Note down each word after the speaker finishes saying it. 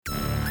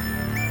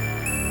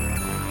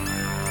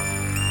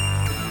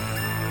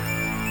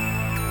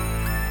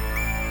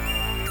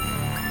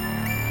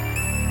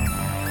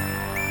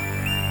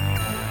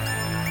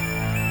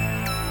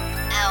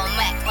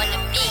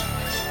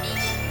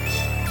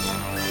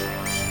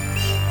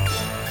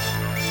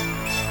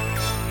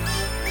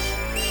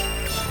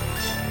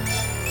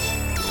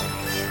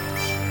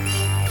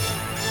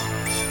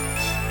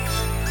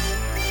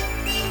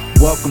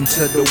Welcome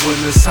to the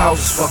winner's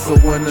house, fuck a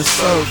winner's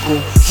circle.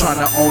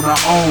 Tryna own our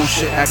own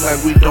shit, act like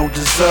we don't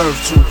deserve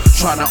to.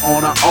 Tryna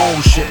own our own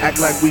shit,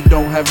 act like we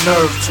don't have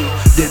nerve to.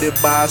 Did it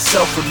by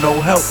ourselves with no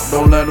help,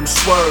 don't let them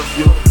swerve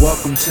you.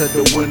 Welcome to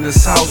the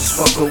winner's house,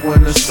 fuck a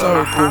winner's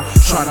circle.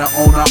 Tryna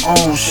own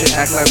our own shit,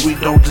 act like we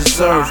don't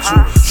deserve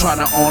to.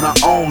 Tryna own our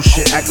own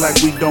shit, act like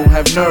we don't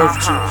have nerve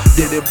to.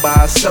 Did it by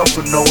ourselves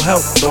with no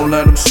help, don't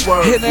let them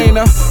swerve you. It ain't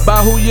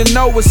about who you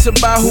know, it's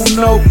about who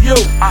know you.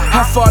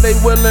 How far they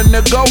willing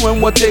to go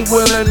and what they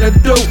willing to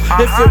do.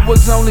 If it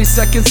was only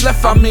seconds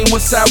left, I mean,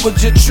 what side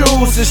would you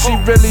choose? Is she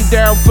really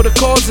down for the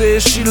cause, or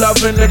is she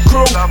loving the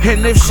crew?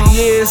 And if she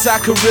is, I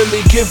could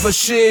really give a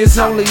shiz.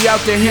 Only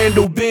out to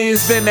handle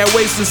biz, been that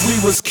way since we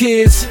was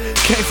kids.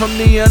 Came from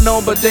the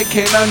unknown, but they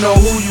can't unknow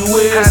who you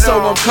is. So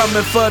I'm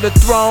coming for the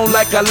throne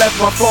like I left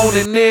my phone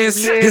in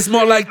this. It's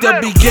more like the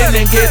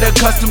beginning, get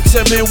accustomed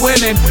to me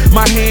winning.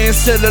 My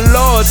hands to the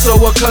Lord, so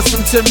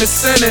accustomed to me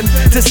sinning.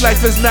 This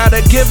life is not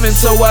a given,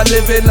 so I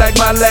live it like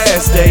my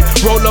last day.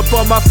 Roll up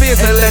on my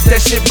fears and let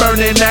that shit burn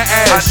in the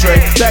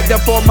ashtray. Backed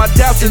up on my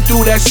doubts and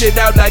threw that shit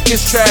out like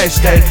it's trash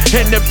day.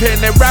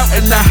 Independent route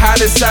in the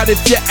hottest side if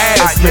you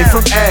ask me.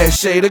 From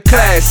Ashay to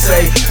Class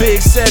A,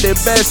 Big said it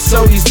best,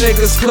 so these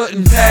niggas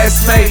couldn't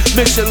pass me.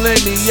 Michelin,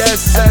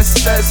 yes.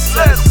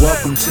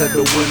 Welcome to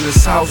the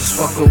winner's house,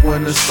 fuck a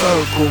winner's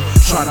circle.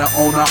 Tryna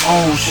own our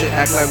own shit,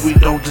 act like we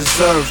don't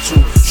deserve to.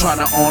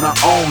 Tryna own our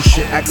own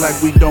shit, act like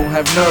we don't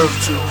have nerve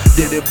to.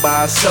 Did it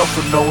by ourselves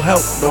with no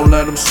help, don't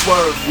let them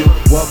swerve you.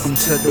 Welcome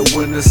to the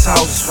winner's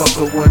house, fuck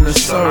a winner's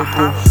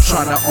circle.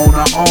 Tryna own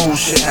our own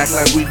shit, act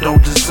like we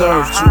don't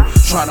deserve to.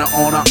 Tryna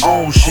own our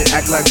own shit,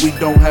 act like we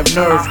don't have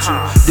nerve to.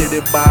 Did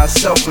it by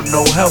ourselves with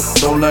no help,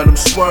 don't let them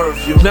swerve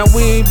you. Now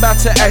we ain't about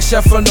to ask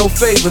y'all for no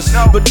favors,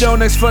 but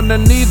don't ask for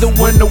none neither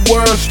when the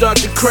world start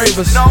to crave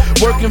us.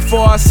 Working for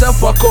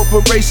ourselves while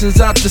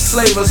corporations out to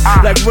slave us.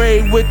 Like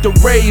Ray with the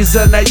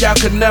razor, now y'all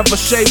can never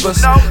shave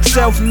us.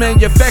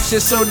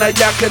 Self-manufactured, so now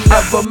y'all can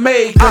never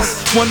make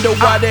us. Wonder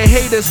why they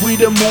hate us, we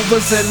the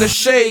movers and the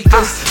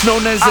shakers.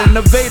 Known as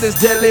innovators,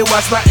 deadly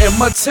watch my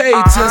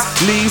imitators.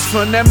 Leaves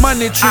from that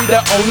money tree,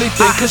 the only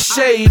thing could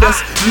shade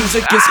us.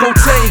 Music is gon'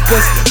 take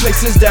us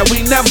places that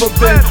we never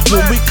been.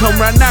 When we come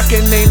round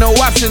knocking, ain't no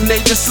option, they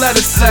just let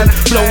us in.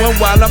 Blowing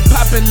while I'm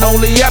popping,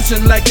 only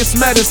option like it's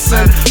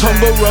medicine.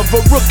 Hunger of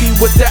a rookie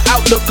with the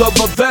outlook of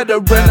a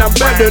veteran. I'm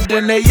better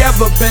than they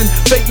ever been.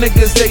 Fake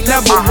niggas, they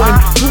never win.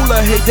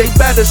 Cooler hate, they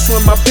better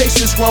swim. My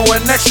patience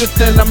growing extra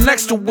thin, I'm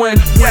next to win.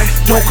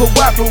 Don't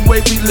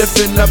cooperate, we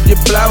lifting up your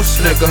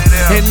blouse, nigga.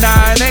 And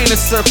nah, it ain't a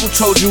circle,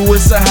 told you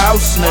it's a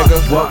house,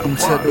 nigga. Welcome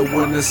to the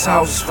winner's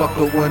house, fuck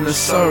a winner's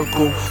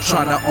circle.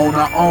 Tryna own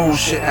our own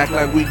shit, act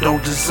like we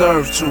don't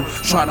deserve to.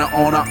 Tryna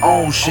own our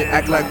own shit,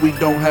 act like we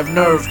don't have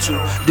nerve to.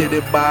 Did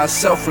it by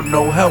ourselves with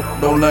no help,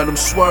 don't let them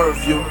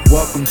swerve you.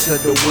 Welcome to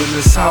the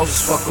winner's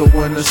house, fuck a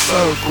winner's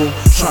circle.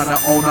 Tryna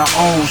own our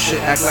own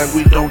shit, act like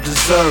we don't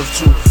deserve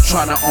to.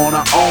 Tryna own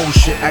our own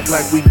shit, act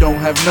like we don't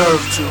have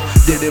nerve to.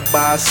 Did it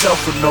by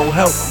ourselves with no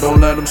help,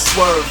 don't let them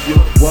swerve you.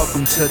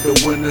 Welcome to the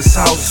winner's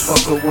house,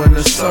 fuck a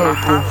winner's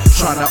circle.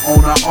 Tryna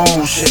own our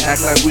own shit,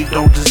 act like we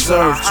don't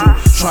deserve to.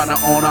 Tryna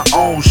own our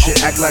own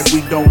shit, act like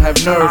we don't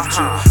have nerve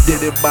to.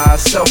 Did it by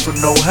ourselves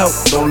with no help,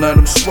 don't let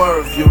them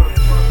swerve you.